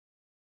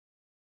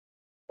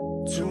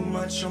Too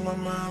much on my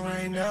mind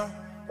right now.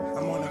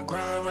 I'm on a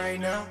grind right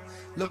now.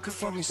 Looking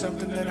for me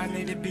something that I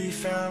need to be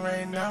found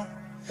right now.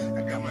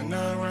 I got my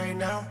nine right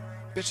now.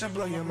 Bitch, I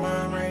blow your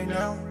mind right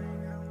now.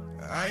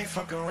 I ain't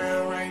fucking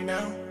around right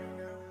now.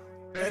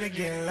 Better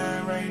get in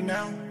line right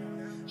now.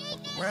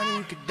 Fuck around and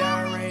you could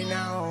die right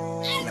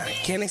now. Now I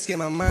can't escape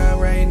my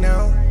mind right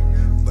now,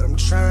 but I'm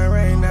trying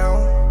right now.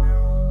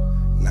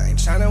 Now I ain't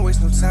tryna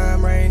waste no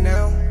time right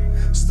now.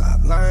 Stop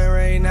lying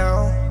right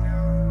now.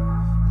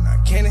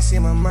 Can't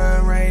escape my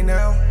mind right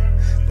now,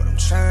 but I'm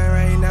trying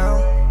right now.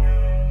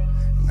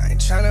 And I ain't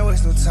tryna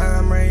waste no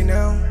time right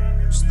now.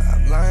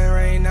 Stop lying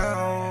right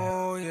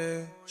now,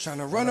 yeah.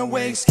 Tryna run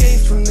away, escape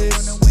from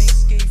this.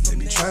 They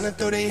be tryna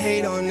throw they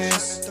hate on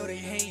this.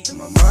 In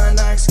my mind,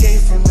 I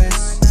escape from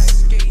this.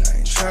 I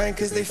ain't trying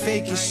cause they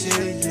faking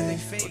shit, yeah.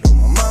 But don't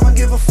my mama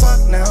give a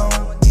fuck now.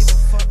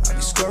 I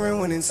be scoring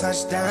winning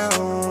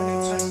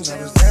touchdowns.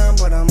 I was down,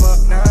 but I'm up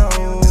now.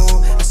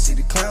 See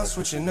the clowns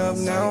switching up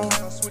now.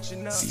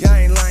 See,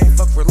 I ain't lying,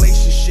 fuck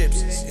relationships.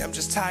 See, I'm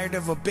just tired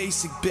of a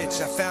basic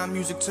bitch. I found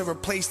music to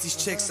replace these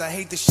chicks. I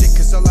hate this shit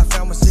cause all I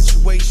found was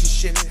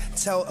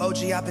situationships. Tell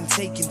OG I've been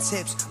taking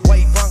tips.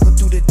 White Bronco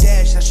through the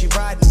dash, how she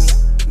riding me.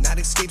 Not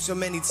escape so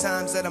many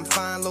times that I'm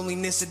fine.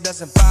 Loneliness, it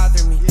doesn't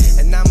bother me.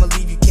 And I'ma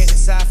leave, you can't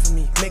decide for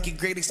me. Make a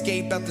great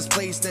escape out this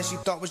place that she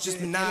thought was just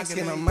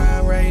monogamy. In my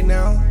mind right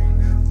now,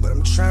 but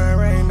I'm trying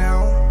right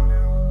now.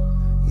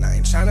 And I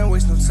ain't tryna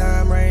waste no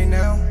time right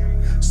now.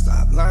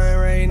 Stop lying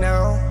right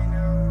now.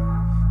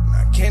 And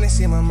I can't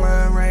escape my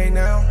mind right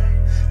now,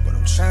 but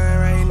I'm trying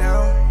right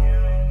now.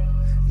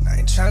 And I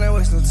ain't tryna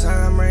waste no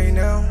time right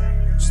now.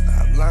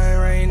 Stop lying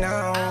right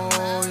now,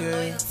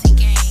 yeah.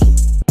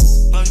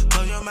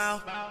 Close your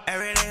mouth,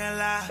 everything a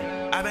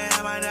lie. I been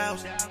had my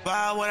doubts,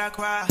 why would I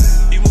cry?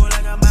 You move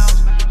like a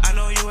mouse, I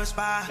know you a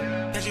spy.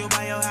 Catch you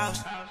by your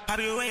house, pop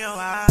you in your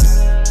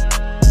eyes.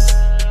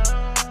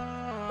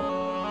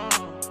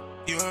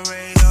 You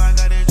already know I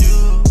got the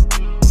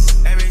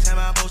juice. Every time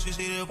I post, you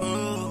see the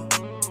proof.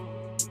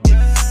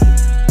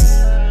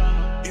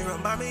 You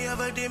remind me of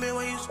a demon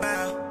when you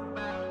smile.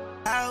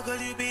 How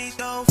could you be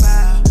so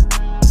foul?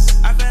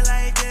 I felt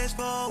like this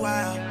for a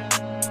while.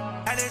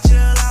 Had to chill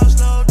out,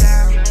 slow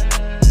down.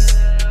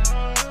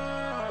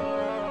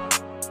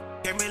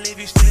 Can't believe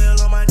you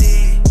still on my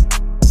dick.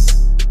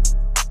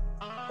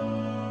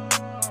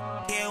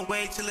 Can't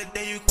wait till the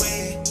day you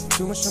quit.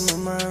 Too much on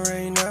my mind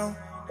right now.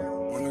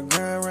 On the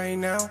grind right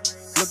now.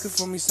 Looking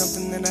for me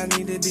something that I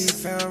need to be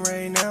found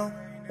right now.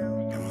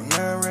 Got my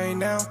nine right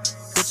now.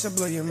 Bitch, I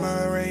blow your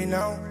mind right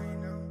now.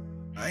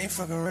 I ain't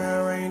fucking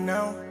around right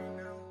now.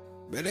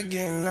 Better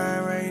get in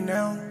line right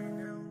now.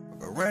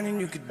 Fuck around and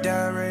you could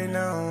die right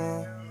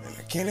now. And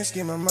I can't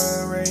escape my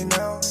mind right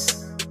now.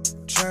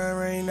 I'm trying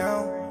right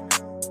now.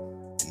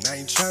 And I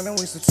ain't tryna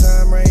waste no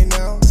time right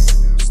now.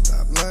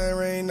 Stop lying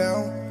right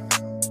now.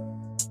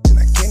 And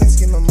I can't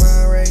escape my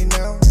mind right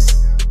now.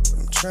 But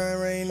I'm trying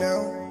right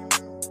now.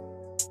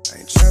 I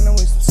ain't tryna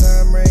waste no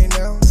time right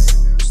now.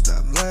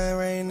 Stop lying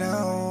right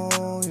now.